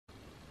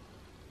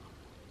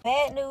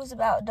Bad news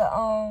about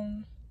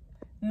the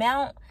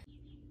mount.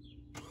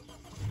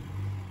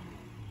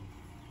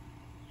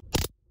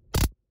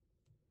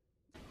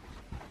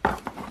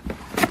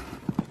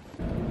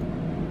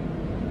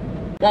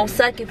 Won't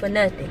suck it for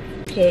nothing.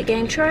 Head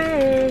game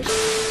trash.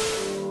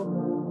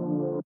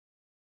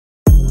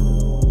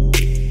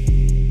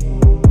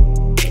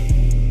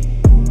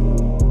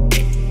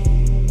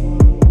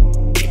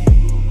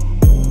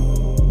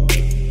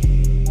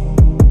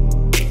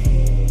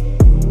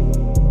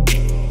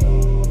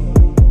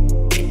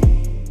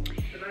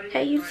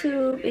 Hey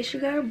YouTube, it's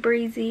your girl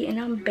Breezy and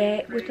I'm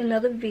back with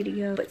another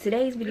video. But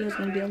today's video is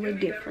gonna be a little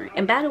different.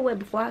 And by the way,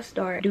 before I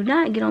start, do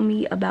not get on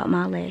me about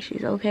my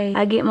lashes, okay?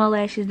 I get my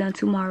lashes done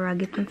tomorrow. I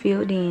get them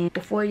filled in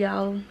before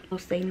y'all don't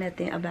say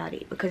nothing about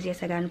it, because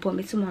yes, I got an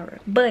appointment tomorrow.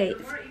 But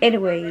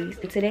anyways,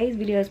 today's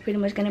video is pretty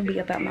much gonna be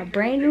about my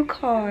brand new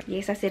car.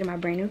 Yes, I said my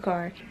brand new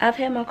car. I've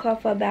had my car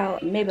for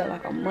about maybe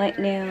like a month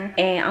now,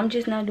 and I'm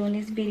just now doing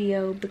this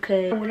video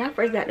because when I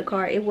first got the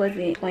car, it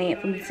wasn't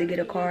planned for me to get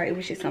a car. It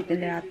was just something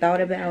that I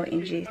thought about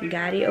and just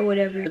got it or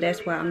whatever.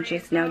 That's why I'm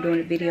just now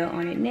doing a video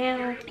on it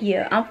now.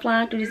 Yeah, I'm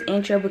flying through this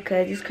intro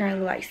because it's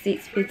currently like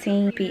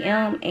 6:15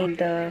 p.m. and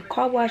the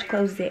car wash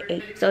closes at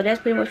 8. So that's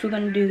pretty much what we're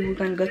gonna do. We're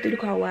gonna go through the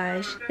car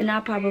wash, then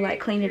I'll probably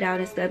like clean it out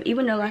and stuff.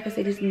 Even though like I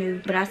said it's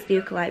new, but I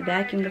still could like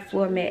vacuum the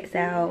floor mats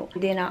out.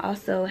 Then I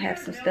also have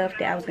some stuff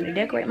that I was gonna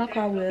decorate my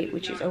car with,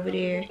 which is over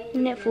there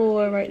in that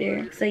floor right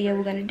there. So yeah,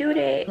 we're gonna do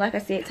that. Like I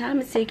said,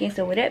 time is ticking.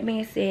 So with that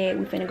being said,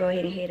 we're finna go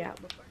ahead and head out.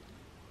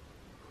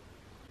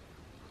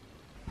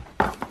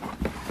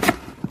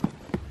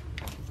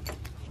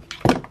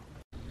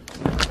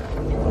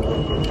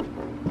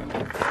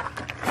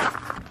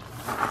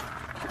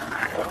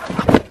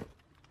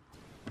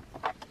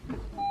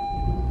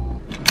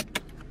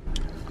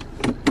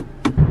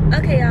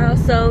 Okay y'all,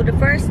 so the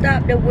first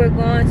stop that we're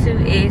going to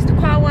is the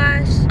car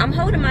wash. I'm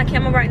holding my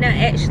camera right now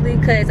actually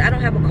because I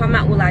don't have a car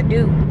mount. Well, I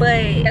do,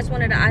 but that's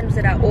one of the items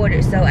that I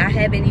ordered, so I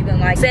haven't even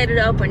like set it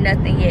up or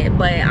nothing yet.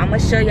 But I'm gonna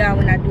show y'all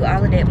when I do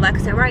all of that. But like I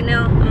said, right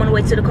now I'm on the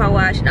way to the car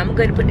wash and I'm gonna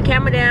go to put the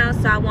camera down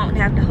so I won't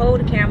have to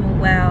hold the camera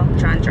while I'm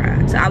trying to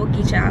drive. So I will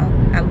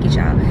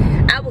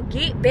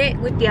get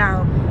back with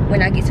y'all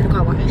when I get to the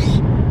car wash.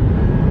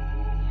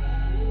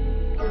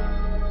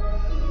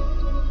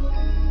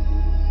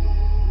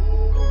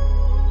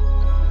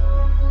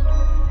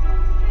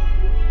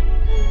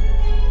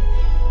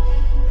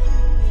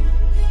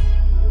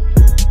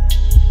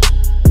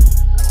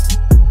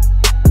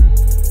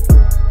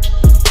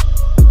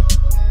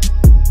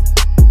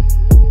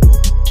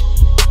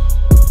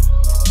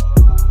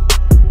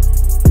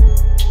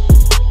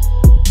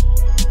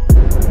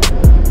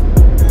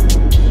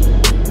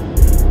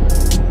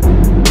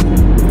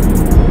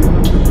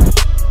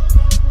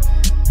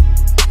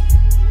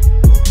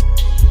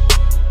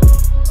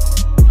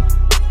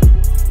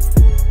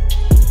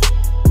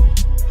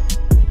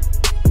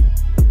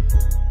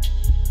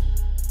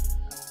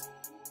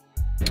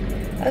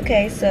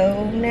 Okay,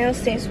 so now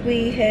since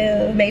we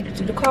have made it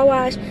to the car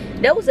wash,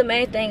 that was the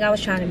main thing I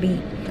was trying to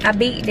beat. I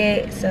beat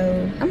that,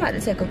 so I'm about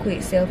to take a quick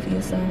selfie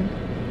or something.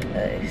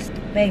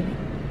 Baby.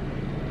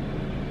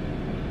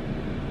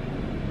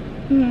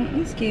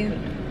 It's cute.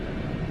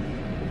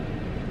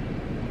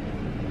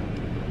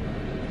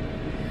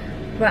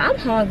 But I'm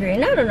hungry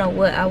and I don't know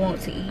what I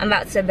want to eat. I'm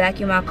about to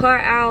vacuum my car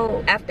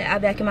out. After I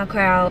vacuum my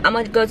car out, I'm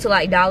gonna go to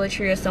like Dollar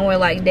Tree or somewhere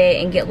like that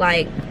and get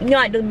like, you know,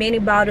 like the mini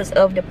bottles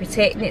of the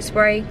protectant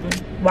spray.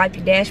 Wipe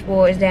your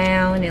dashboards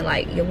down and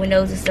like your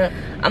windows and stuff.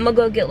 I'm gonna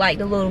go get like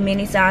the little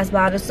mini size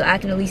bottles so I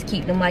can at least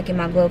keep them like in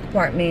my glove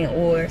compartment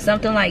or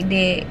something like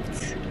that.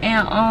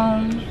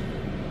 And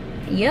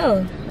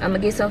yeah, I'm gonna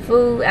get some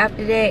food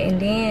after that,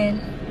 and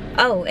then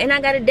oh, and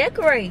I gotta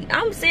decorate.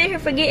 I'm sitting here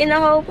forgetting the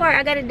whole part.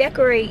 I gotta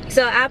decorate.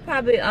 So I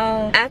probably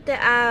after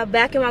I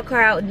vacuum my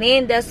car out,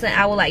 then that's when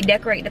I will like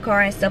decorate the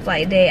car and stuff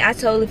like that. I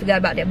totally forgot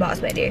about that box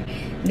back there.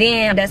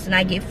 Then that's when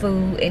I get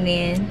food, and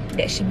then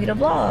that should be the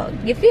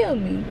vlog. You feel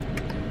me?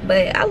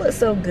 But I look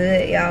so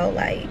good, y'all.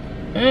 Like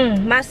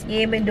my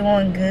skin been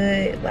doing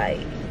good. Like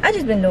I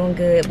just been doing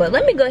good. But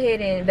let me go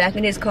ahead and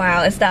vacuum this car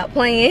out and stop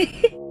playing.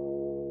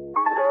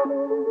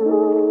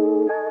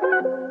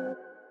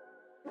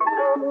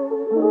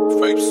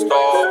 Fake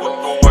star with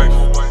the wife.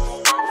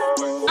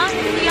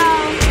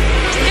 Y'all,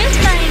 this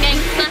thing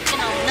ain't sucking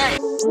on nothing.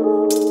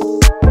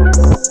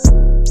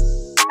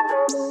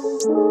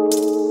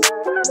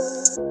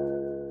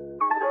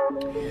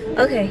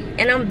 Okay,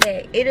 and I'm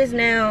back. It is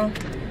now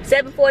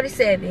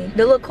 7:47.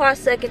 The little car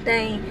sucking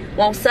thing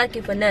won't suck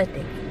it for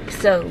nothing.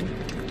 So,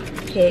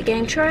 head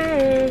game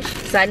trash.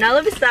 So now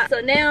let me stop.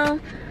 So now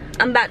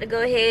I'm about to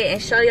go ahead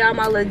and show y'all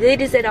my little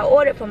goodies that I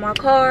ordered for my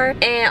car.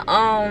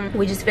 And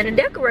we just finna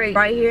decorate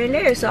right here and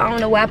there. So I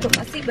don't know why I put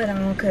my seatbelt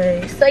on,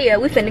 cause so yeah,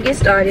 we finna get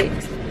started.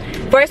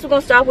 First we're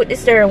gonna start with the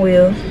steering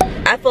wheel.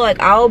 I feel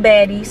like all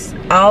baddies,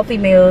 all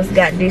females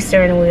got this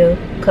steering wheel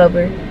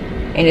cover.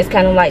 And it's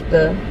kind of like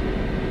the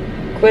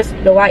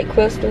white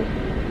crystal.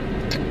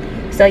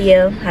 So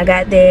yeah, I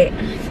got that.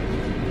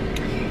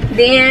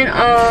 Then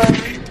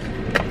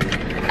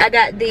I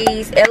got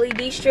these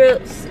LED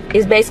strips.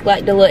 It's basically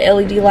like the little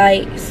LED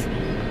lights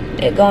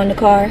that go in the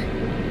car.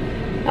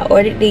 I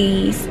ordered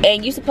these,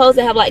 and you supposed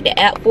to have like the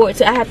app for it,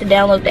 so I have to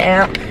download the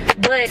app.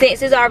 But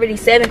since it's already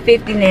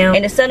 7:50 now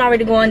and the sun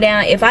already going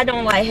down, if I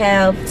don't like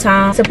have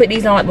time to put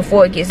these on like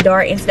before it gets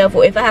dark and stuff,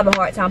 or if I have a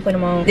hard time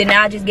putting them on, then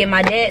I'll just get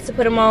my dad to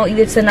put them on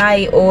either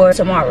tonight or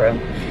tomorrow.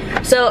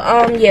 So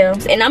yeah,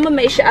 and I'm gonna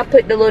make sure I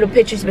put the little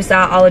pictures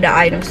beside all of the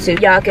items too.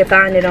 Y'all can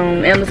find it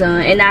on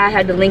Amazon, and I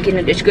have the link in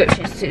the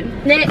descriptions too.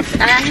 Next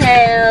I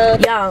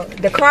have, y'all,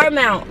 the car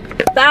mount.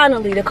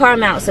 Finally, the car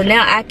mount, so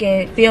now I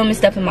can film and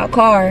stuff in my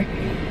car.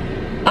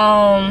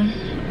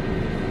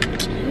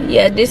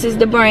 Yeah, this is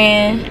the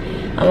brand.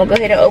 I'm gonna go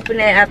ahead and open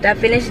that after I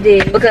finish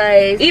this,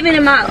 because even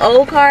in my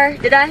old car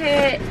that I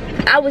had,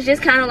 I was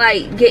just kind of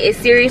like getting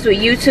serious with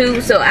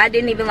YouTube, so I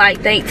didn't even like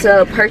think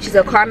to purchase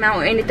a car mount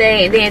or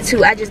anything. And then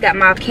too, I just got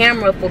my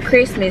camera for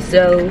Christmas,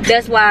 so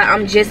that's why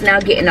I'm just now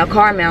getting a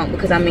car mount,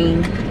 because I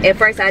mean, at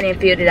first I didn't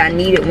feel that I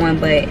needed one,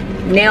 but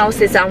now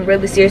since I'm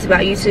really serious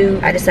about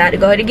YouTube, I decided to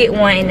go ahead and get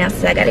one, and now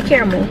since I got a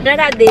camera. And I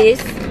got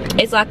this.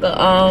 It's like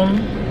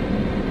a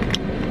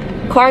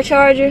car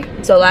charger,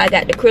 so like, I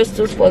got the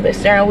crystals for the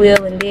steering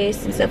wheel and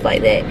this and stuff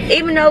like that.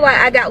 Even though like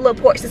I got little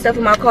ports and stuff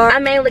in my car, I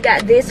mainly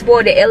got this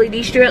for the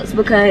LED strips,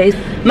 because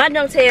my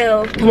don't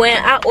tell,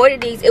 when I ordered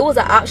these, it was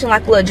an option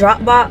like a little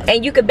drop box,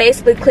 and you could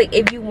basically click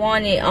if you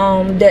wanted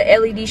the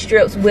LED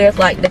strips with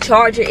like the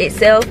charger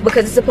itself,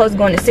 because it's supposed to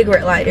go in the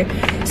cigarette lighter.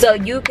 So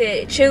you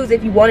could choose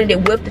if you wanted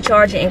it with the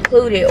charger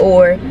included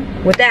or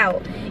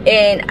without.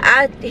 And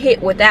I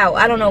hit without.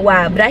 I don't know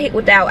why, but I hit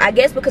without. I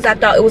guess because I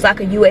thought it was like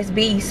a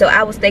USB, so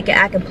I was thinking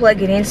I can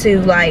plug it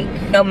into like,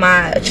 you know,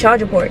 my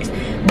charger ports.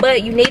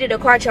 But you needed a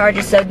car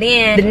charger, so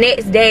then the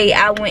next day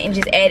I went and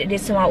just added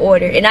this to my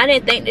order. And I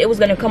didn't think that it was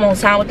gonna come on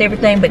time with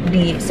everything, but it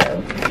did.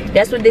 So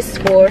that's what this is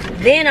for.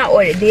 Then I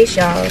ordered this,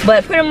 y'all.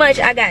 But pretty much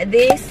I got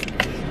this.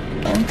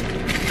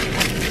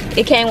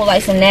 It came with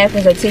like some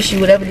napkins or tissue,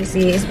 whatever this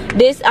is.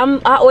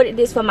 I ordered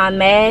this for my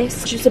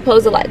mask. You're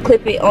supposed to like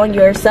clip it on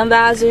your sun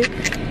visor,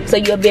 so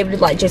you'll be able to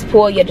like just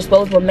pull your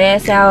disposable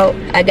mask out.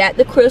 I got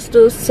the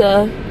crystals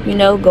to, you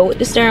know, go with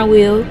the steering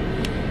wheel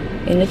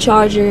and the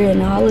charger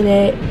and all of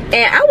that.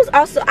 And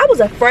I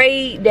was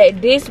afraid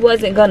that this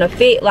wasn't gonna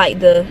fit, like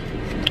the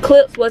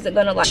clips wasn't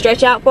gonna like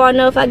stretch out far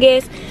enough, I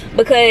guess,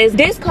 because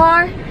this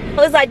car,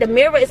 it's like the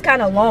mirror is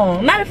kind of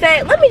long. Matter of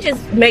fact, let me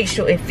just make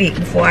sure it fit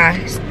before I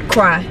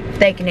cry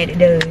thinking that it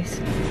does.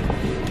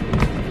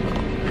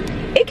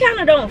 It kind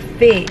of don't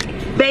fit.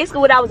 Basically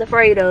what I was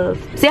afraid of.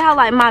 See how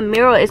like my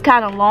mirror is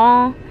kind of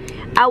long?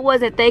 I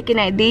wasn't thinking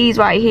that these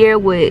right here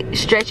would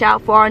stretch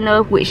out far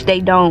enough, which they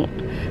don't.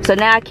 So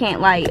now I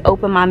can't like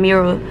open my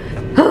mirror.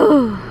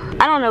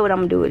 I don't know what I'm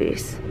gonna do with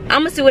this.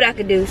 I'm gonna see what I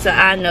can do, so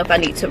I know if I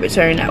need to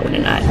return that one or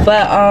not.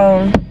 But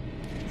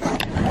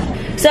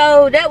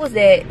so that was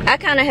that. I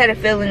kind of had a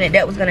feeling that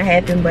that was gonna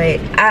happen, but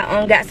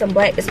I got some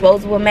black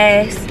disposable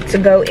masks to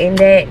go in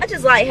that. I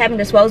just like having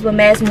disposable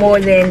masks more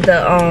than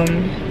the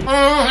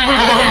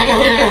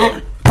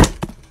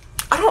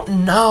I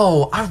don't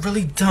know. I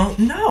really don't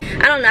know.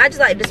 I don't know. I just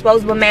like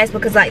disposable masks,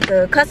 because like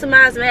the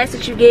customized masks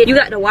that you get, you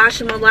got to wash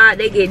them a lot.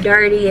 They get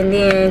dirty, and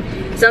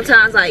then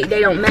sometimes like they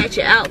don't match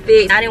your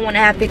outfits. I didn't want to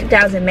have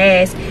 50,000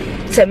 masks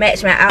to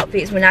match my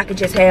outfits when I could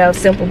just have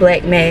simple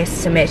black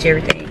masks to match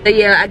everything. So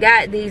yeah, I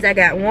got these. I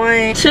got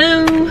 1,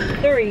 2,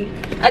 3.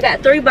 I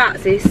got 3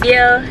 boxes.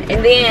 Yeah,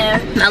 and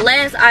then my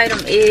last item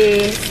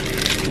is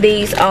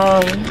these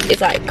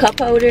it's like cup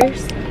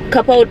holders,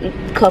 cup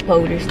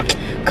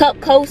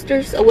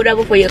coasters or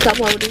whatever for your cup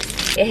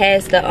holders. It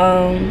has the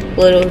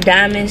little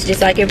diamonds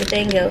just like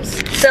everything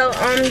else. So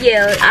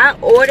yeah, I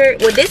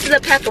ordered, well, this is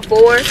a pack of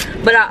 4,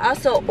 but I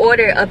also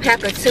ordered a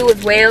pack of 2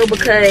 as well,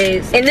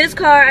 because in this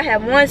car I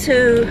have 1,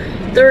 2,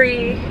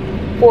 3,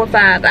 4,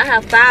 5. I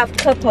have 5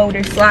 cup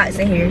holder slots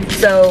in here,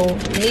 so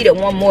I needed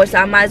 1 more, so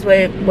I might as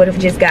well would have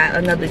just got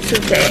another 2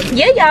 pack.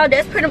 Yeah, y'all,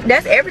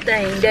 that's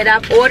everything that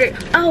I've ordered.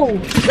 Oh,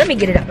 let me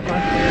get it out the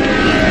car.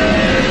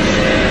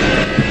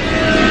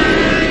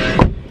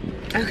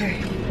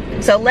 Okay,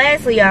 so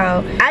lastly,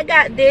 y'all, I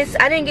got this.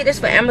 I didn't get this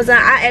for Amazon.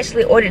 I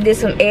actually ordered this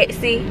from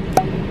Etsy,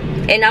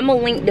 and I'm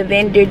gonna link the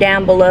vendor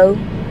down below.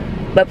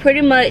 But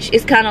pretty much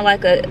it's kind of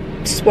like a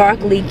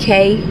sparkly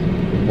K.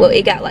 Well,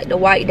 it got like the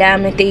white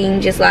diamond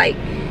thing, just like,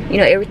 you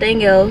know,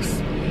 everything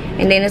else.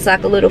 And then it's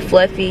like a little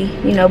fluffy,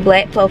 you know,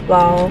 black puff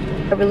ball.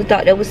 I really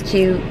thought that was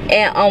cute.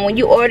 And when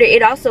you order,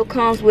 it also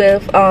comes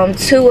with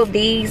 2 of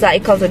these. Like,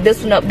 it comes with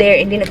this one up there,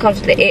 and then it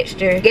comes with the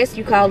extra, I guess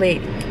you call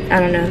it, I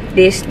don't know,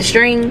 the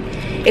string.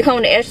 It comes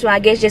with the extra one, I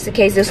guess, just in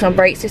case this one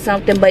breaks or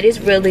something. But it's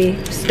really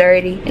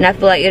sturdy, and I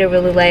feel like it'll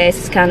really last.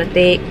 It's kind of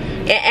thick,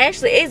 and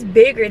actually it's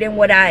bigger than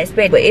what I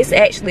expected, but it's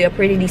actually a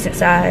pretty decent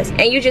size.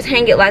 And you just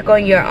hang it like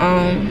on your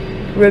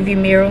rearview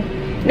mirror.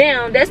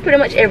 Now that's pretty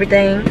much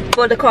everything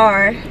for the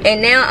car.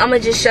 And now I'm gonna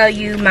just show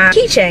you my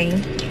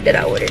keychain that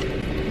I ordered.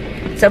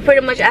 So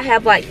pretty much I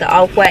have like the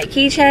off-white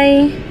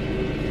keychain.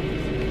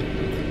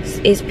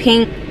 It's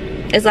pink.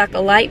 It's like a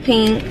light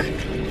pink.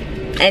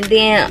 And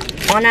then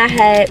I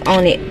had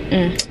on it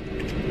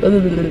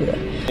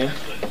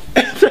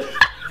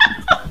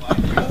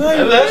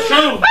That's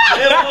true.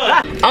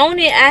 On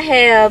it, I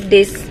have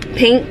this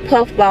pink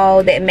puff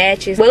ball that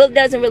matches. Well, it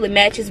doesn't really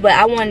matches, but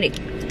I wanted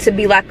it to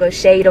be like a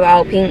shade of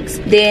all pinks.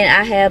 Then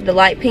I have the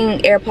light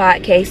pink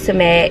AirPod case to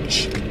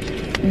match.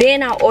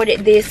 Then I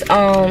ordered this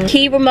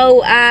key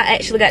remote. I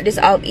actually got this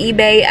off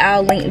eBay.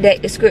 I'll link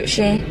that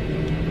description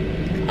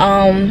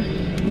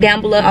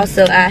down below.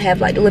 Also, I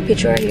have like the little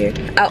picture right here.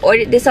 I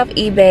ordered this off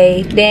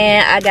eBay.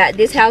 Then I got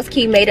this house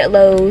key made at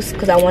Lowe's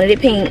because I wanted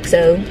it pink,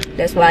 so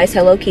that's why it's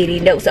Hello Kitty.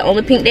 That was the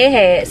only pink they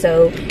had,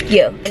 so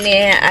yeah. And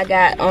then I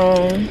got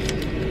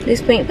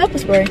this pink pepper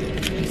spray.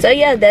 So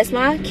yeah, that's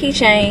my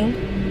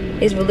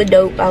keychain. It's really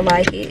dope. I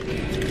like it.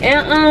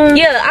 And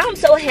yeah, I'm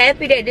so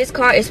happy that this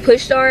car is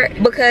push start,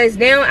 because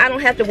now I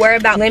don't have to worry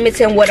about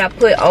limiting what I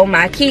put on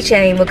my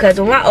keychain, because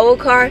with my old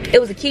car it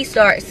was a key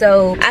start,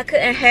 so I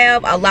couldn't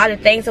have a lot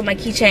of things on my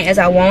keychain as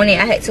I wanted.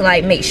 I had to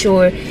like make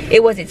sure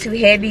it wasn't too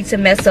heavy to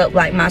mess up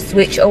like my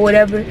switch or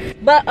whatever.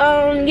 But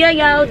yeah,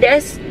 y'all,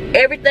 that's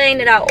everything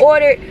that I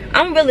ordered.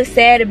 I'm really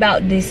sad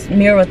about this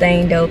mirror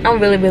thing though.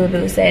 I'm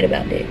really sad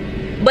about that.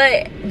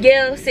 But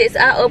yeah, since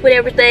I opened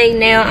everything,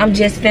 now I'm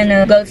just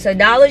finna go to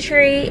Dollar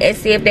Tree and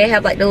see if they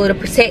have like the little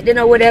protecting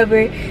or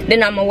whatever.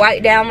 Then I'm gonna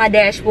wipe down my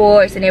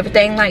dashboards and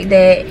everything like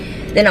that.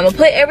 Then I'm gonna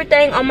put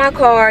everything on my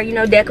car, you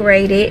know,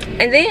 decorate it.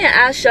 And then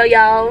I'll show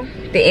y'all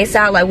the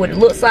inside, like what it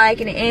looks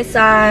like in the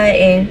inside,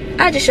 and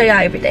I'll just show y'all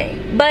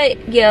everything.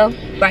 But yeah,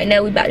 right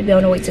now we about to be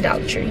on the way to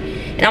Dollar Tree.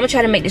 And I'm gonna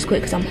try to make this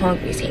quick because I'm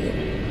hungry as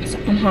hell. So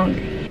I'm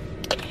hungry.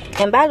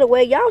 And by the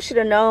way, y'all should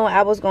have known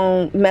I was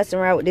gonna mess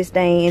around with this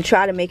thing and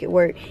try to make it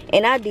work,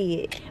 and I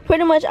did.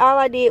 Pretty much all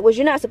I did was,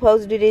 you're not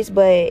supposed to do this,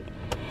 but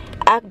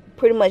I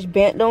pretty much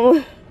bent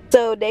them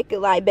so they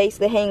could like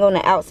basically hang on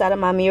the outside of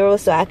my mirror,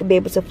 so I could be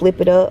able to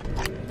flip it up.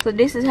 So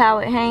this is how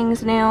it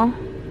hangs now.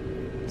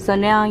 So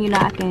now, you know,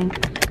 I can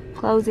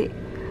close it.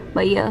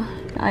 But yeah,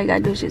 all you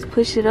gotta do is just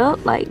push it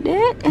up like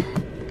that.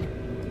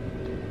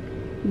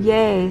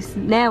 Yes,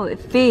 now it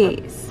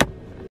fits.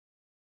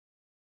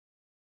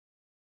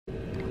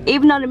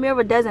 Even though the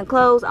mirror doesn't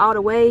close all the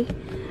way,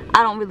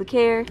 I don't really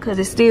care, because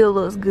it still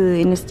looks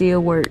good and it still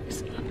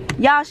works.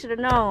 Y'all should have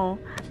known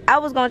I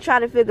was gonna try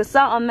to figure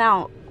something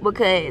out,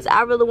 because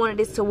I really wanted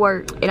this to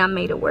work, and I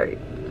made it work.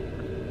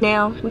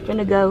 Now we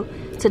finna go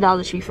to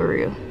Dollar Tree for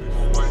real.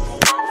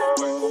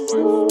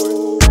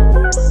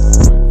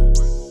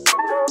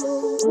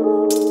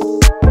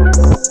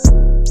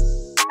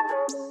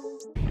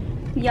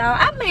 Y'all,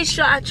 I made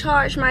sure I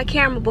charged my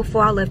camera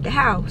before I left the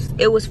house.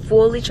 It was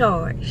fully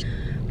charged.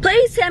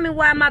 Please tell me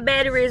why my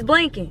battery is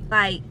blinking.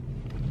 Like,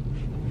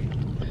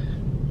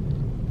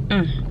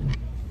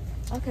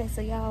 Okay,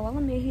 so y'all, while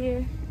I'm in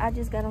here, I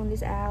just got on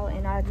this aisle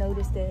and I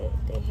noticed that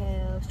they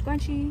have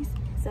scrunchies.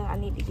 So I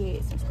need to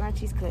get some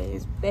scrunchies,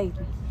 because, baby,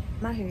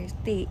 my hair is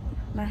thick.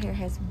 My hair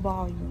has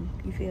volume,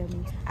 you feel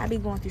me? I be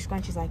going through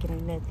scrunchies like it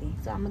ain't nothing.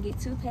 So I'm gonna get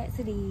 2 packs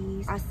of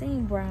these. I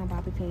seen brown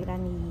bobby pin, but I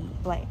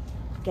need black.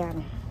 Got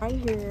them right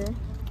here.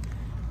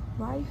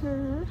 Right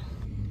here.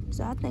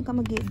 So I think I'm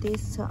gonna get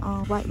this to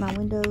wipe my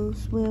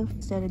windows with,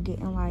 instead of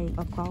getting like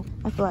a cloth.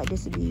 I feel like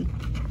this would be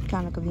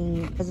kind of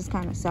convenient because it's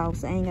kind of soft,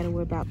 so I ain't gotta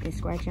worry about this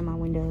scratching my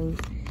windows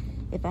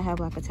if I have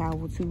like a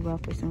towel too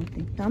rough or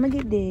something. So I'm gonna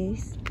get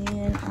this,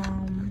 and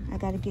I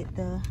gotta get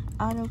the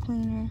auto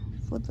cleaner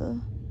for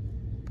the,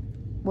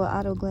 well,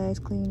 auto glass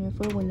cleaner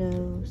for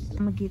windows.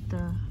 I'm gonna get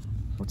the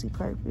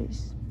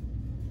multi-purpose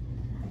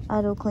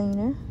auto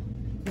cleaner.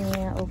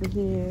 And over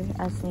here,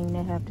 I seen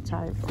they have the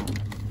tire foam.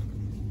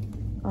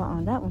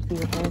 That one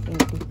feels half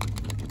empty.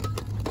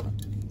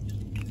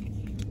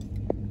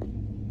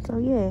 So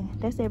yeah,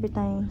 that's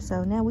everything.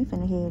 So now we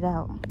finna head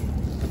out.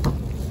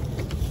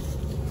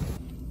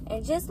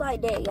 And just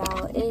like that,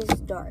 y'all,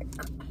 it's dark.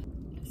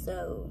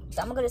 So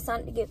I'm gonna go to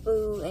Sonic to get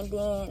food, and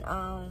then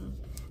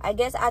I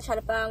guess I try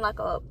to find like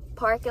a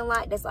parking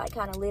lot that's like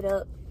kind of lit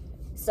up.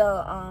 So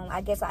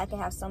I guess I can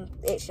have some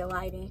extra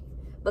lighting,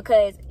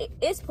 because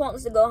it's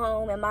pointless to go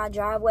home in my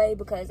driveway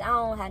because I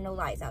don't have no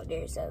lights out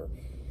there. So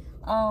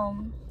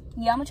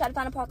yeah, I'm gonna try to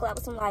find a parking lot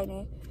with some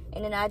lighting,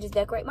 and then I just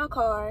decorate my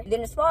car.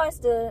 Then as far as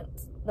the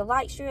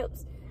light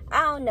strips,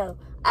 I don't know.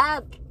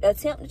 I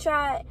attempt to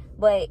try it,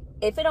 but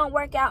if it don't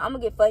work out, I'm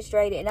gonna get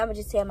frustrated and I'm gonna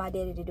just tell my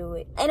daddy to do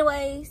it.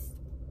 Anyways,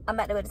 I'm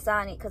about to go to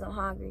Sonic because I'm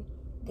hungry.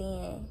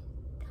 Then,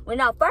 well,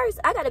 now first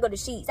I gotta go to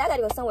Sheets. I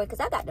gotta go somewhere because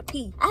I got to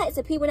pee. I had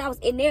to pee when I was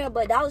in there,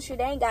 but Dollar Tree,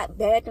 they ain't got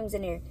bathrooms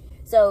in there,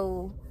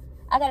 so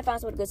I gotta find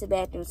somewhere to go to the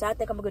bathroom. So I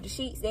think I'm gonna go to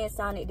Sheets, then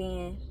Sonic,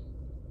 then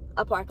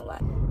a parking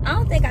lot. I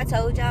don't think I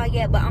told y'all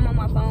yet, but I'm on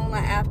my phone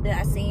like after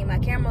I seen my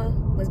camera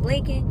was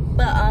blinking.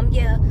 But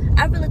yeah,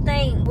 I really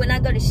think when I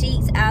go to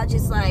Sheets, I'll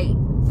just like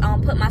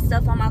put my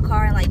stuff on my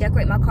car and like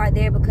decorate my car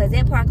there, because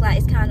that parking lot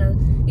is kind of,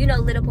 you know,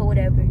 lit up or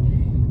whatever.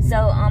 So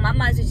I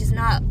might as well just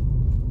knock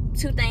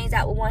 2 things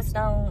out with 1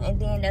 stone, and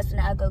then that's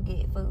when I go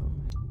get food.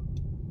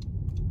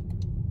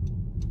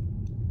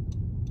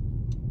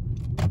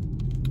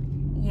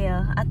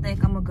 Yeah, I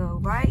think I'm gonna go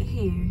right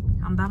here.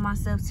 I'm by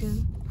myself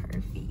too.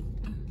 Perfect.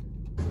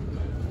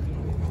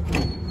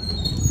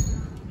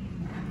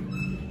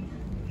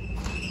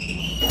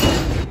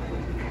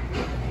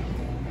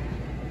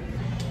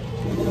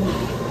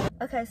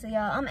 Okay, so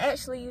y'all, I'm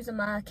actually using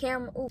my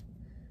camera. Ooh.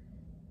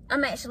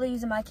 I'm actually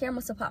using my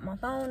camera to pop my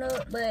phone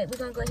up, but we're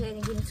gonna go ahead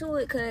and get into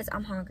it because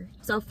I'm hungry.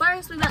 So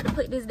first, we got to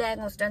put this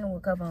daggone steering wheel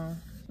cover on.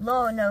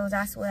 Lord knows,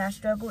 I swear I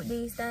struggle with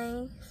these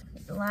things.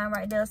 The line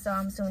right there, so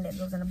I'm assuming that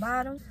goes in the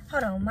bottom.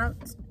 Hold on,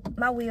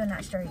 my wheel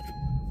not straight.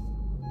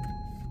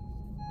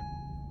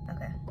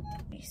 Okay.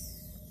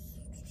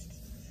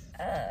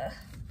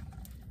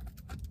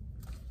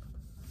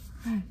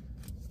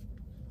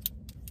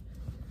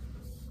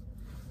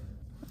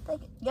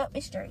 Yep,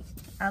 it's straight.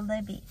 I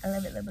love it. I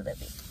love it, love it,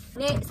 love it.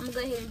 Next, I'm gonna go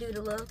ahead and do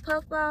the little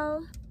puff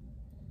ball.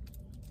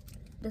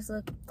 This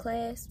little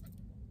clasp.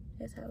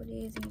 That's how it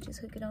is. You just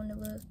hook it on the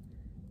little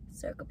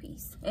circle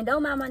piece. And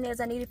don't mind my nails.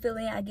 I need to fill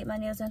in. I get my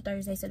nails on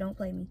Thursday, so don't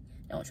play me.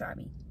 Don't try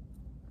me.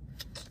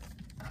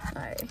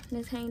 Alright,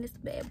 let's hang this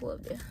bad boy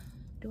up there.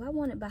 Do I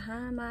want it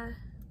behind my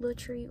little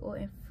tree or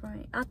in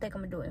front? I think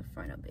I'm gonna do it in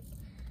front of it.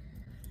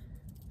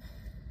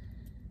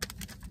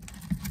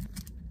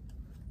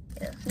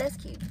 Yeah, that's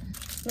cute.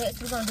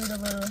 Next, we're gonna do the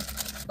little,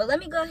 but let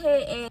me go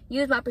ahead and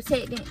use my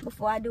protectant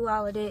before I do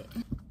all of that.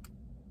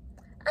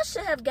 I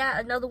should have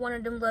got another one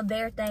of them little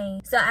bear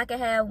things so I could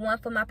have one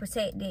for my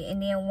protectant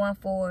and then one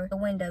for the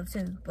window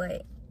too,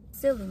 but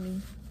silly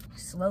me,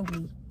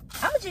 slowly.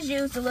 I'm gonna just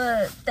use the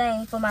little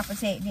thing for my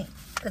protectant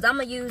because I'm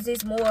gonna use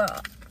this more.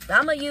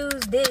 I'm gonna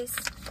use this.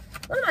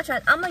 What am I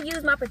trying? I'm gonna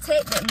use my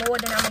protectant more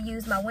than I'm gonna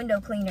use my window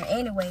cleaner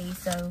anyway,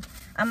 so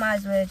I might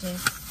as well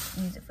just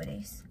use it for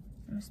this.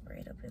 I'm gonna spray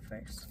it up here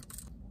first.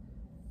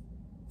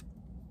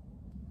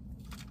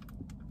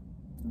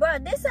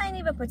 Bruh, this ain't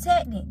even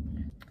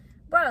protecting.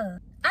 Bruh,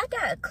 I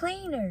got a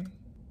cleaner.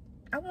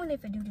 I wonder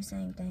if it do the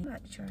same thing. I'm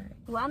about to try it.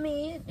 Well, I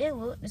mean, it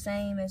look the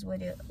same as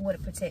what a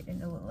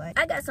protectant look like.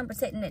 I got some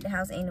protecting at the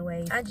house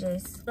anyway. I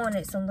just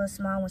wanted some little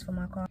small ones for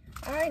my car.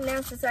 Alright,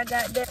 now since I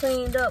got that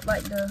cleaned up,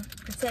 like the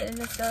protecting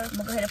and stuff, I'm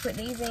gonna go ahead and put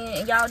these in.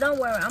 And y'all, don't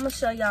worry, I'm gonna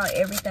show y'all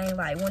everything.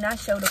 Like, when I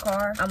show the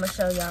car, I'm gonna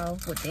show y'all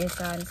what the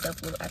inside and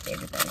stuff look like,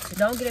 everything. So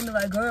don't get at me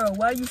like, girl,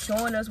 why you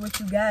showing us what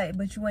you got,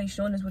 but you ain't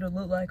showing us what it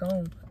look like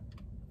on?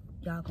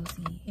 Y'all gonna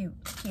see. Cute,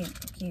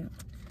 cute, cute.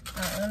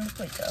 Alright, let me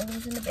put the other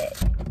ones in the back.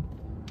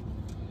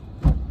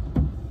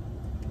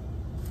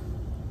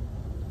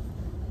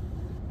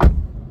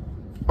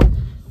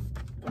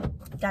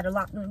 Gotta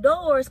lock them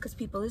doors because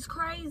people is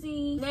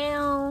crazy.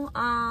 Now,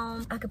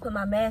 I can put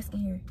my mask in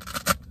here.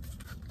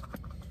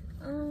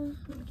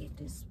 Let me get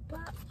this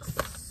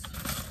box.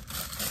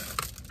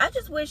 I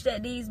just wish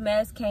that these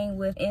masks came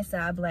with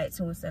inside black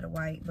too instead of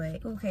white,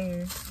 but who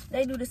cares?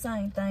 They do the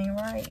same thing,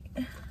 right?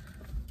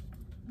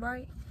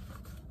 Right?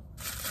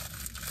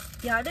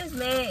 Y'all, this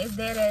man is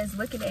dead ass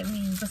looking at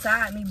me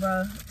beside me,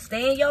 bro.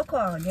 Stay in your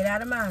car, get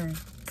out of mine.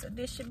 So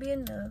this should be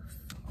enough.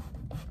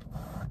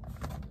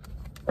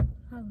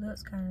 My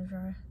lips kind of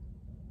dry.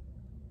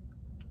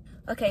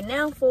 Okay,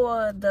 now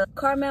for the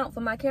car mount for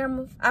my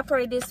camera. I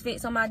pray this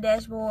fits on my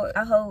dashboard.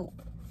 I hope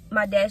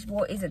my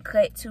dashboard isn't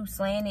cut too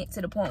slanted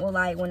to the point where,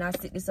 like, when I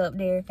stick this up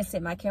there and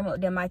set my camera up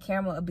there, my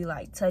camera will be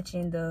like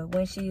touching the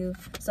windshield.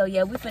 So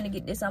yeah, we finna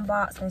get this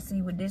unboxed and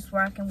see what this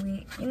rocking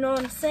with. You know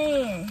what I'm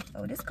saying?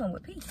 Oh, this come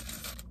with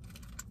pieces.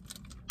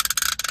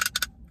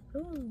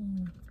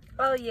 Ooh.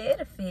 Oh yeah,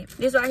 it'll fit.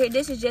 This right here,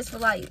 this is just for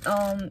like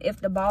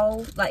if the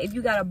ball, like if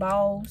you got a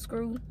ball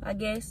screw, I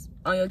guess,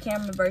 on your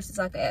camera versus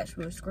like an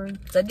actual screw.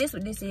 So this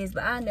what this is,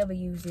 but I never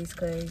use this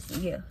because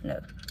yeah,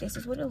 no. This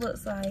is what it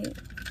looks like.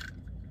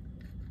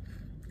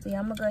 See,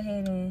 I'm gonna go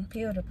ahead and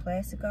peel the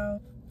plastic off.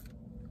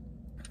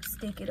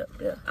 Stick it up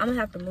there. I'm gonna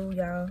have to move,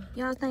 y'all.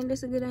 Y'all think this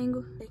is a good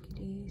angle? I think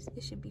it is.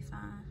 It should be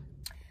fine.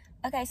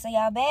 Okay, so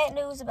y'all, bad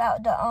news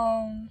about the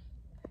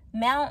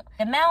mount.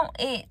 The mount,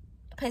 it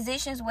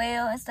positions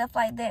well and stuff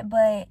like that,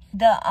 but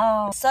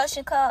the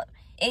suction cup,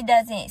 it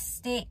doesn't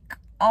stick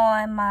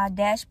on my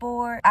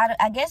dashboard.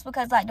 I guess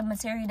because like the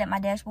material that my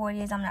dashboard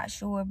is, I'm not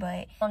sure, but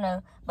I don't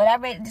know. But I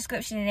read the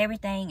description and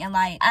everything, and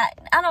like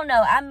I don't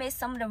know, I missed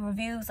some of the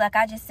reviews. Like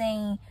I just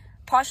seen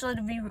partial of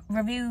the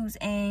reviews,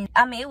 and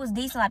I mean it was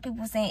decent. Like people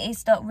were saying it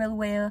stuck really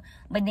well,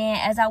 but then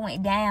as I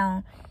went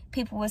down,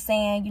 people were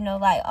saying, you know,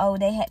 like, oh,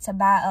 they had to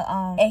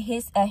buy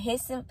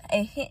adhesive,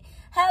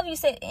 however you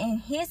say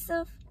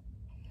adhesive.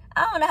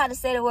 I don't know how to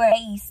say the word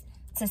ace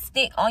to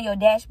stick on your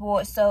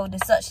dashboard so the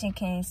suction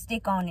can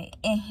stick on it.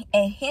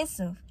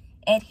 Adhesive.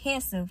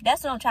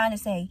 That's what I'm trying to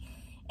say.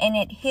 An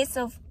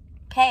adhesive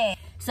pad.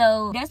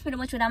 So that's pretty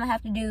much what I'm gonna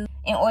have to do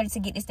in order to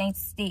get this thing to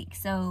stick.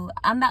 So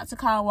I'm about to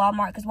call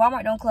Walmart because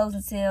Walmart don't close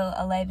until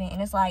 11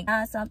 and it's like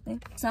 9 something.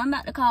 So I'm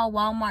about to call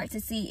Walmart to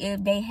see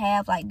if they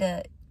have like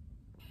the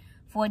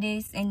for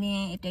this, and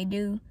then if they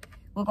do,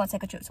 we're gonna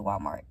take a trip to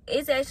Walmart.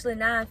 It's actually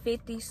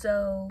 9:50,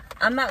 so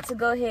I'm about to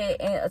go ahead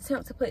and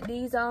attempt to put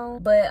these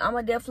on, but I'm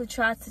gonna definitely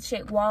try to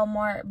check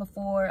Walmart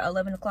before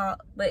 11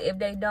 o'clock. But if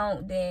they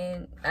don't,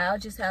 then I'll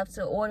just have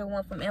to order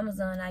one from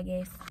Amazon, I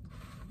guess.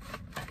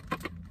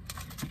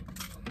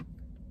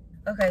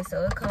 Okay,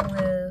 so it comes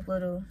with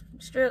little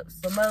strips,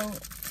 remote,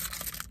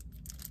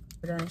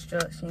 the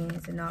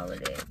instructions and all of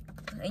that.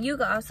 And you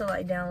can also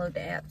like download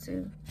the app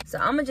too. So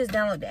I'm gonna just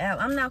download the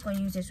app. I'm not gonna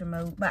use this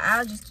remote, but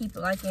I'll just keep it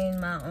like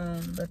in my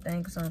little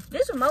thing or something.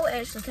 This remote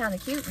actually kind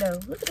of cute though.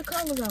 Look at the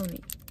colors on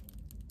it.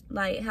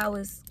 Like how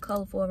it's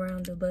colorful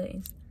around the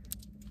buttons.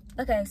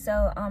 Okay,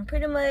 so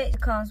pretty much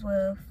it comes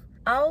with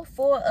all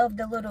 4 of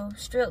the little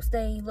strips.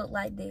 They look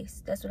like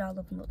this. That's what all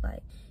of them look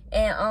like.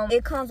 And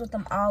it comes with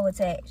them all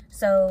attached.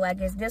 So I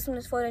guess this one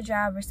is for the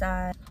driver's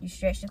side. You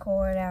stretch the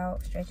cord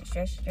out, stretch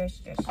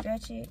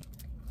it.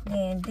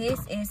 Then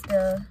this is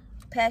the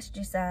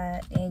passenger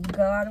side. Then you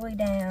go all the way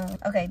down.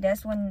 Okay,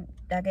 that's when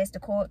I guess the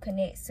cord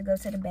connects to go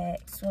to the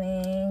back.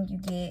 Swing, you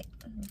get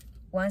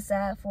one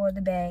side for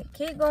the back.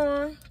 Keep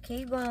going.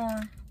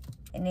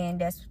 And then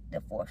that's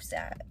the 4th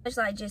side. It's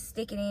like just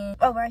stick it in.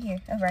 Oh, right here.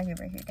 Got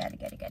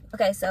it.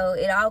 Okay, so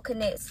it all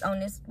connects on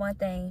this one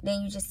thing.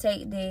 Then you just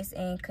take this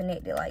and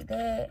connect it like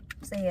that.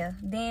 So yeah,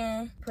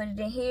 then put it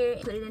in here.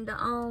 Put it in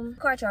the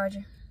car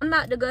charger. I'm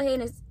about to go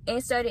ahead and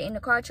insert it in the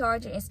car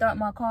charger and start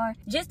my car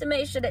just to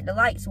make sure that the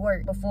lights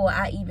work before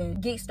I even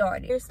get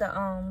started. Here's the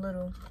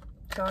little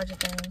charger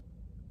thing.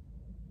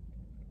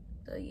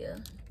 So yeah.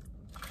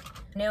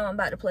 Now I'm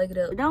about to plug it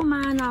up. Don't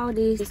mind all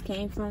this. This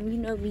came from, you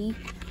know, me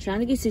trying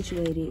to get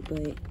situated,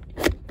 but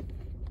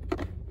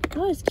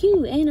oh, it's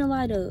cute. Ain't it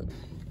light up?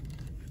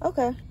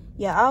 Okay.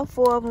 Yeah, all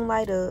 4 of them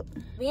light up.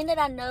 Being that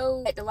I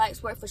know that the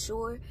lights work for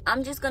sure,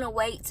 I'm just gonna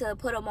wait to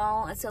put them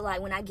on until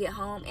like when I get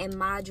home in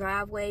my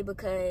driveway,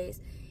 because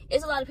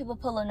it's a lot of people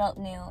pulling up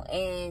now,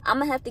 and I'm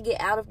gonna have to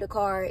get out of the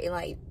car and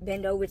like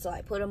bend over to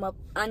like put them up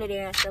under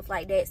there and stuff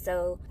like that.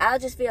 So I'll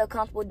just feel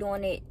comfortable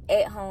doing it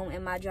at home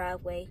in my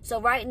driveway. So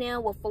right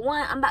now, well, for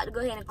one, I'm about to go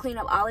ahead and clean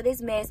up all of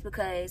this mess,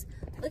 because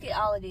look at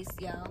all of this,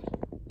 y'all.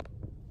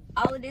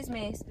 All of this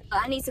mess.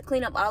 I need to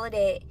clean up all of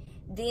that.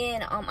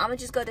 Then I'm gonna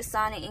just go to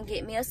Sonic and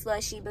get me a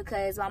slushie,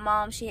 because my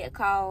mom, she had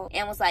called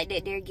and was like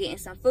that they're getting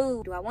some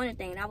food. Do I want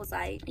anything? And I was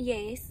like,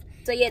 yes.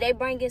 So yeah, they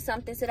bringing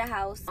something to the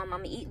house. I'm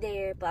gonna eat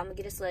there, but I'm gonna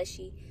get a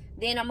slushie.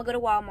 Then I'm gonna go to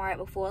Walmart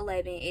before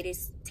 11. It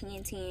is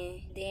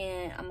 10:10.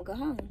 Then I'm gonna go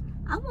home.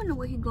 I wonder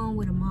where he going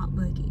with a mop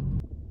bucket.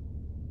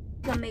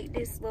 Gonna make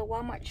this little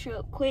Walmart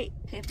trip quick.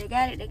 If they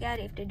got it, they got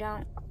it. If they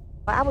don't,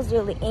 I was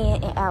really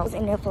in and out. I was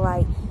in there for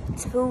like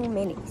 2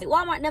 minutes.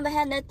 Walmart never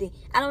had nothing.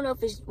 I don't know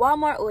if it's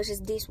Walmart or it's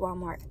just this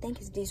Walmart. I think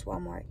it's this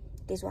Walmart.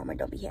 This Walmart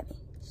don't be having.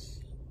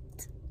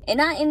 And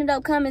I ended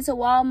up coming to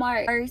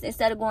Walmart first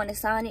instead of going to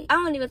Sonic. I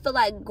don't even feel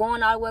like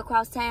going all the way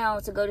across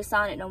town to go to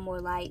Sonic no more.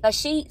 Like, a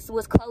Sheetz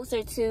was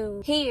closer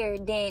to here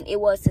than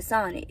it was to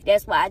Sonic.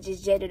 That's why I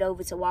just jetted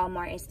over to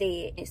Walmart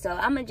instead. And so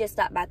I'm gonna just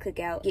stop by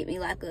Cookout, get me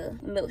like a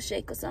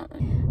milkshake or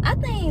something. I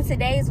think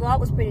today's vlog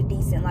was pretty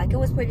decent. Like, it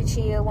was pretty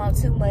chill,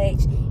 wasn't too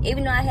much.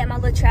 Even though I had my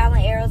little trial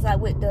and errors, like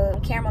with the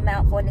camera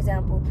mount, for an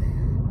example.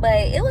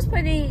 But it was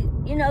pretty,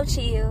 you know,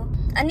 chill.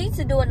 I need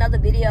to do another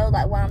video,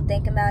 like, while I'm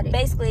thinking about it,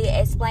 basically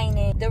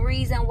explaining the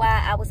reason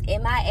why I was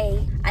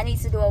MIA. I need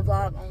to do a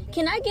vlog on that.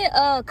 Can I get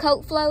a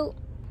Coke float?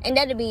 And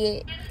that'll be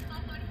it.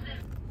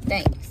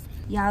 Thanks.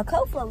 Y'all,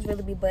 Coke floats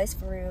really be bust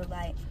for real.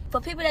 Like, for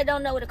people that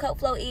don't know what a Coke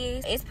float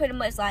is, it's pretty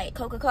much like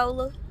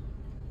Coca-Cola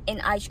and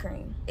ice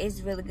cream.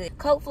 It's really good.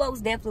 Coke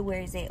float's definitely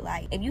where it's at.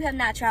 Like, if you have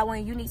not tried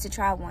one, you need to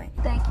try one.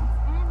 Thank you.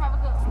 Have a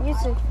good one. You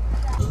too.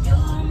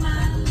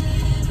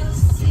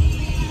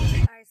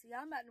 So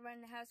y'all, I'm about to run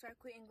in the house right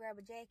quick and grab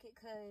a jacket,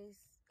 because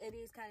it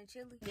is kind of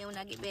chilly. Then when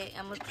I get back,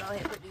 I'm going to go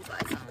ahead and put these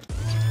lights on.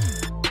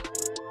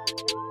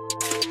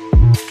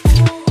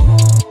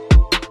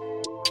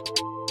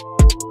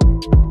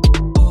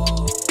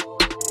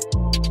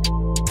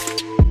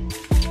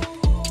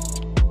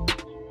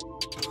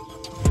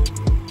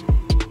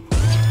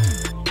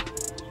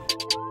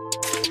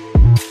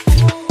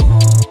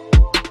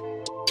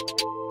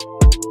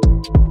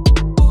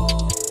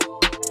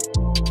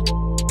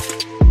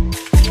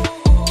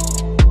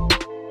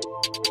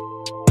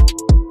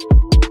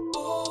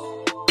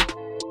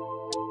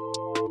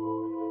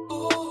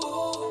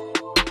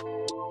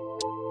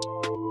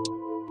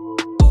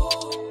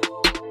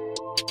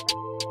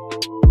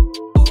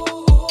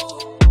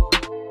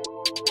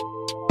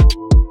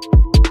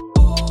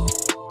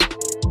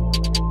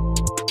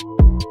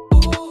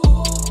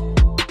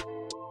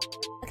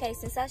 Okay,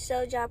 since I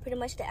showed y'all pretty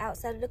much the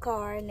outside of the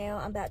car, now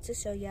I'm about to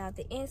show y'all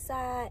the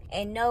inside.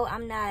 And no,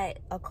 I'm not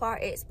a car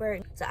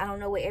expert, so I don't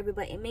know what every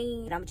button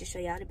means, but I'm gonna just show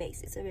y'all the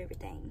basics of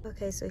everything.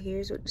 Okay, so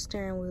here's what the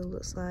steering wheel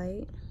looks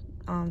like.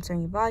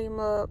 Turn your volume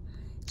up,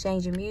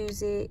 change your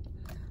music,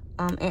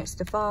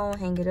 answer the phone,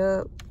 hang it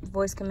up,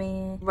 voice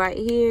command. Right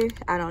here,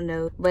 I don't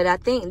know, but I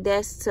think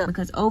that's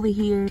because over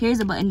here,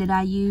 here's a button that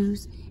I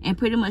use, and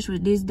pretty much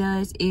what this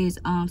does is,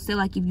 say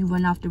like if you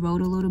run off the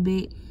road a little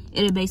bit,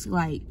 it'll basically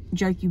like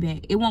jerk you back.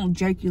 It won't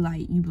jerk you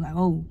like you be like,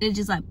 oh, it'll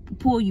just like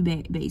pull you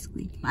back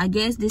basically. I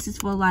guess this is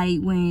for like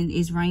when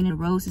it's raining, the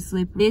roads are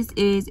slippery.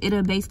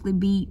 It'll basically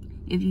beep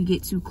if you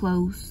get too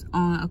close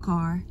on a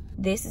car.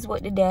 This is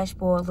what the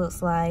dashboard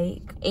looks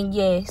like. And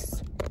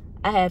yes,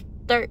 I have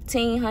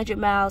 1,300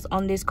 miles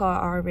on this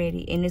car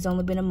already, and it's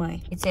only been a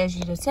month. It tells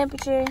you the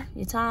temperature,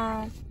 your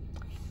time.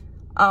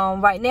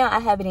 Right now I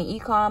have it in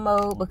econ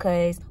mode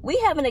because we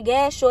having a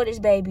gas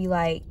shortage, baby.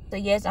 Like, So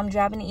yes, I'm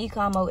driving the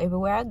econ mode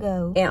everywhere I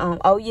go. And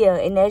oh yeah,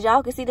 and as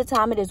y'all can see the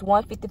time, it is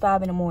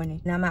 1:55 in the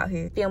morning. And I'm out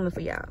here filming for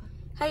y'all.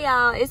 Hey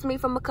y'all, it's me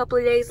from a couple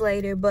of days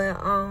later.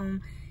 But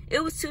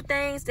it was two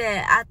things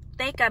that I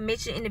think I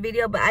mentioned in the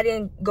video, but I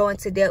didn't go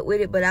into depth with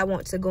it, but I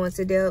want to go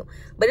into depth.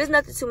 But it's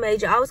nothing too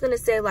major. I was gonna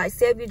say, like,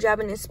 say if you're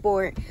driving in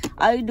sport,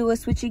 all you do is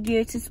switch your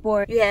gear to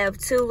sport. You have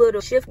two little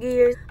shift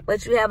gears,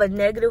 but you have a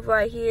negative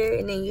right here,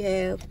 and then you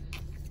have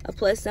a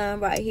plus sign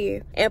right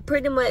here. And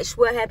pretty much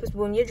what happens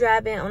when you're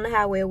driving on the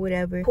highway or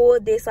whatever, pull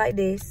this like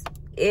this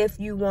if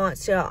you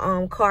want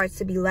your car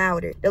to be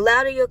louder. The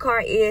louder your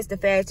car is, the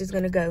faster it's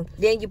gonna go.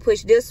 Then you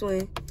push this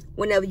one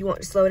whenever you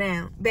want to slow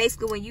down.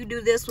 Basically, when you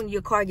do this one,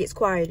 your car gets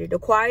quieter. The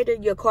quieter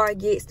your car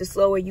gets, the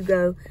slower you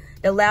go.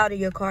 The louder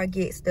your car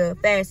gets, the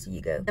faster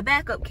you go. The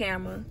backup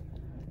camera.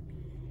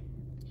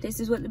 This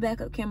is what the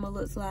backup camera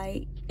looks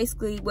like.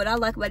 Basically, what I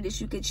like about this,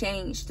 you can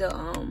change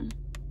the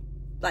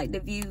like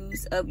the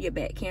views of your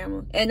back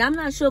camera. And I'm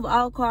not sure if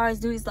all cars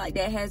do this, like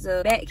that has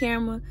a back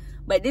camera,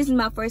 but this is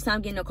my first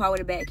time getting a car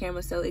with a back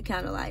camera, so it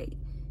kind of like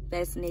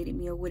fascinated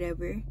me or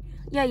whatever.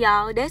 Yeah,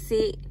 y'all, that's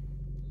it.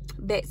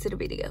 Back to the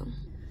video.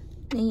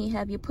 Then you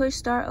have your push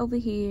start over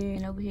here,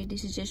 and over here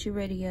this is just your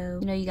radio.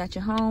 You know, you got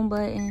your home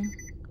button.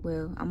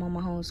 Well, I'm on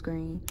my home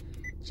screen,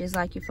 just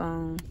like your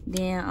phone.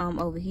 Then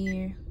over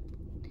here,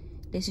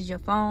 this is your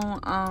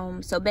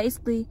phone. So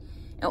basically,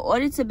 in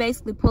order to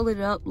basically pull it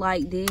up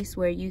like this,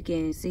 where you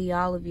can see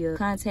all of your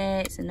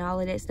contacts and all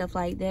of that stuff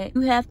like that,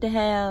 you have to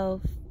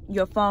have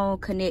your phone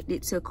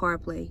connected to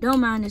CarPlay. Don't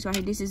mind this right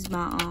here. This is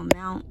my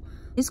mount.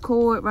 This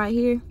cord right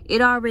here,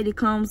 it already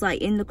comes like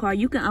in the car.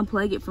 You can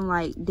unplug it from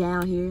like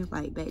down here,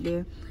 like back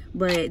there,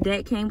 but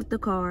that came with the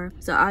car.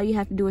 So all you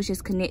have to do is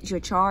just connect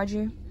your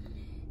charger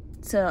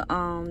to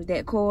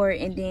that cord,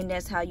 and then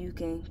that's how you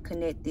can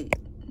connect it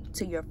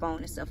to your phone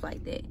and stuff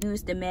like that.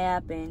 Use the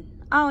map and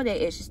all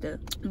that extra stuff.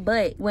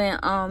 But when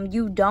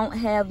you don't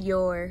have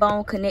your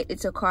phone connected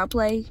to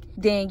CarPlay,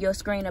 then your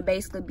screen will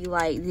basically be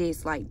like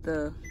this, like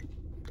the,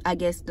 I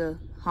guess the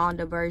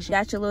Honda version.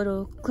 Got your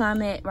little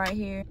climate right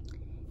here.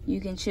 You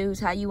can choose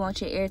how you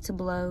want your air to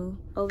blow.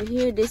 Over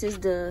here, this is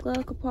the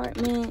glove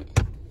compartment.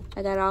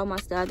 I got all my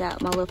stuff. I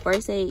got my little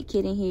first aid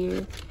kit in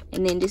here.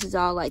 And then this is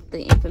all like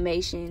the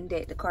information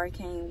that the car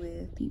came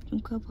with. Keep them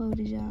cup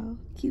holders, y'all.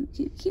 Cute,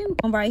 cute, cute.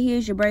 Right here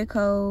is your brake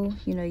hole,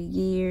 you know, your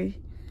gear,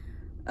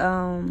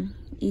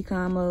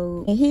 econ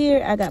mode. And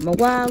here I got my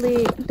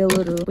wallet, the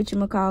little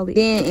whatchamacallit.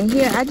 Then in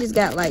here I just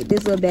got like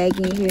this little bag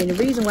in here. And the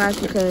reason why is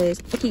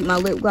because I keep my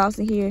lip gloss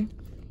in here.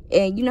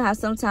 And you know how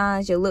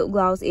sometimes your lip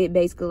gloss, it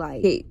basically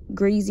like get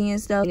greasy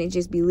and stuff and it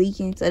just be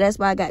leaking. So that's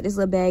why I got this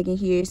little bag in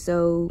here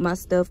so my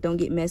stuff don't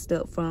get messed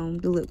up from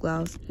the lip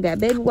gloss. Got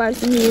baby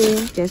wipes in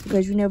here just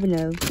because you never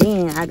know.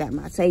 Then I got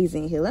my taser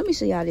in here. Let me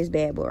show y'all this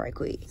bad boy right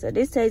quick. So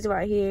this taser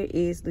right here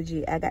is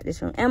legit. I got this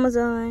from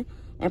Amazon,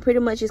 and pretty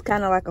much it's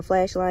kind of like a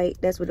flashlight.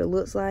 That's what it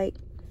looks like.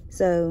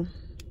 So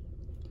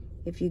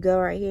if you go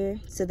right here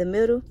to the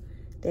middle,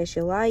 that's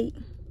your light.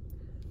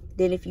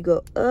 Then if you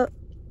go up,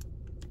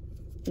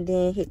 and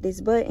then hit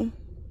this button.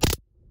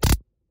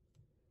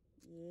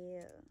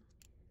 Yeah.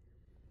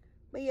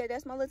 But yeah,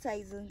 that's my little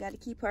taser. Got to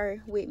keep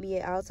her with me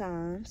at all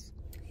times.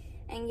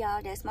 And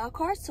y'all, that's my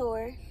car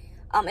tour.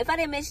 If I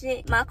didn't mention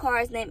it, my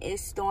car's name is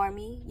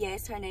Stormy.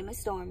 Yes, her name is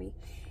Stormy.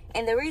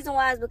 And the reason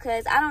why is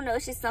because, I don't know,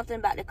 it's just something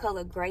about the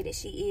color gray that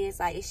she is.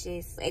 Like, it's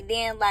just, and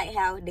then like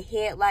how the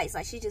headlights,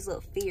 like she just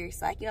look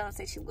fierce. Like, you know what I'm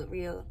saying? She look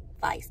real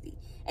feisty.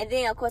 And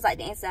then of course, like,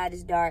 the inside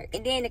is dark.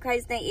 And then the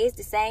crazy thing is,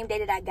 the same day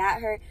that I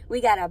got her,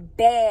 we got a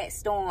bad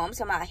storm. I'm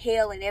talking about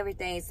hail and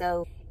everything.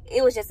 So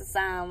it was just a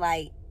sign,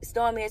 like,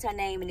 Stormy is her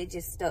name, and it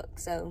just stuck.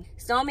 So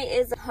Stormy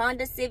is a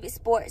Honda Civic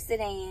Sport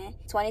Sedan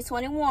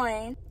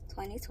 2021.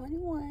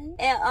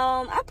 And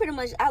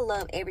I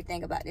love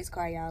everything about this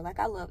car, y'all. Like,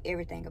 I love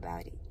everything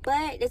about it.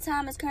 But the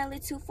time is currently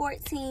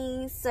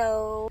 2:14,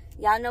 so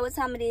y'all know what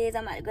time it is.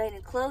 I'm about to go ahead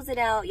and close it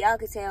out. Y'all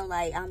can tell,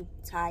 like, I'm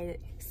tired.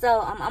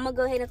 So I'm gonna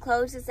go ahead and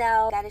close this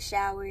out. Gotta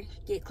shower,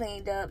 get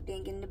cleaned up,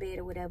 then get into bed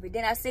or whatever.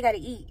 Then I still gotta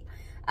eat.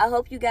 I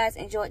hope you guys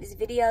enjoyed this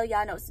video.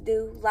 Y'all know what to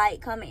do.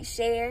 Like, comment,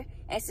 share,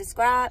 and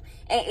subscribe.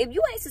 And if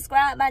you ain't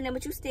subscribed by now,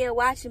 but you still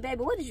watching,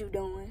 baby, what is you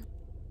doing?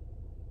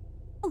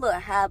 A little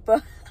high,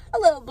 bro. A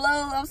little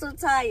blow. I'm so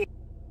tired.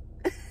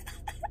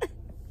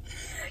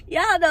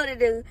 Y'all know what to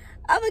do.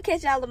 I'm gonna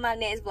catch y'all in my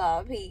next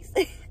vlog. Peace.